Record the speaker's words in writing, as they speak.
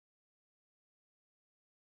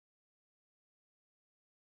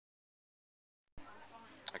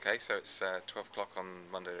Okay, so it's 12 o'clock on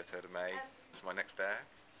Monday the 3rd of May. It's my next dare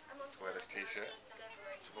to wear this t-shirt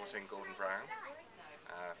supporting Gordon Brown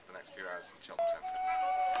for the next few hours in Cheltenham Town Centre.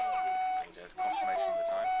 And there's confirmation of the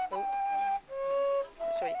time. Oh,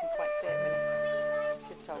 not sure you can quite see it really.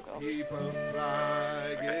 Just toggle. People's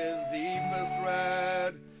flag is deepest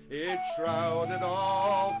red, it shrouded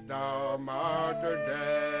oft our martyr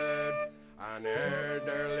dead, and ere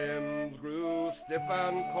their limbs grew stiff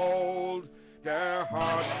and cold, their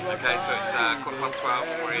hearts were okay, so it's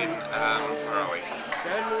 12:15, we're in, where are we?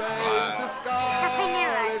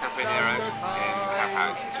 Cafe Nero in Cab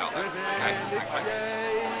House in Cheltenham. Okay, thanks mate.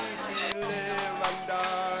 We live and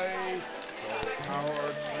die, though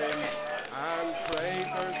cowards flinch and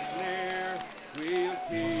traitors sneer, we'll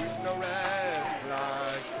keep the red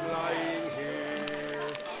flag flying here.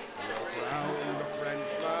 Look round, the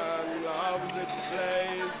Frenchman loves its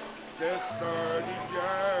blaze, the sturdy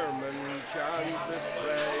German chants its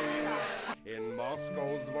praise. In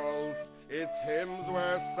Moscow's vaults its hymns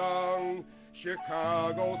were sung,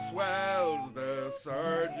 Chicago swells the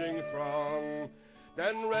surging throng.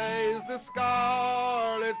 Then raise the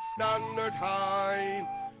scarlet standard high,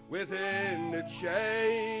 within its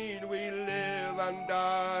shade we live and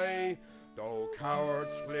die. Though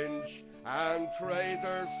cowards flinch and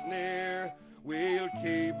traitors sneer, we'll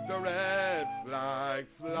keep the red flag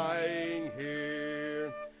flying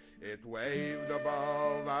here. It waved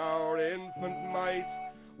above our infant might,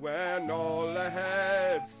 when all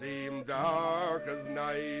ahead seemed dark as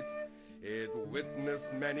night. It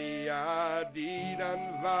witnessed many a deed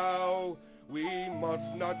and vow, we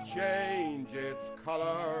must not change its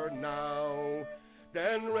colour now.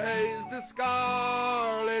 Then raise the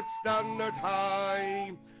scarlet standard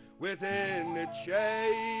high, within its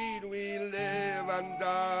shade we live and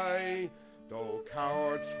die. Though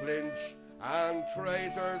cowards flinch and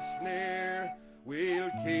traitors sneer,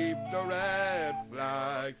 we'll keep the red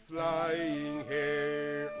flag flying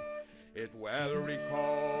here. It well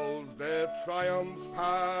recalls the triumphs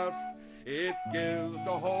past, it gives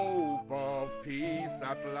the hope of peace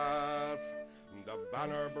at last. The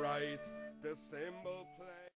banner bright, the symbol plain.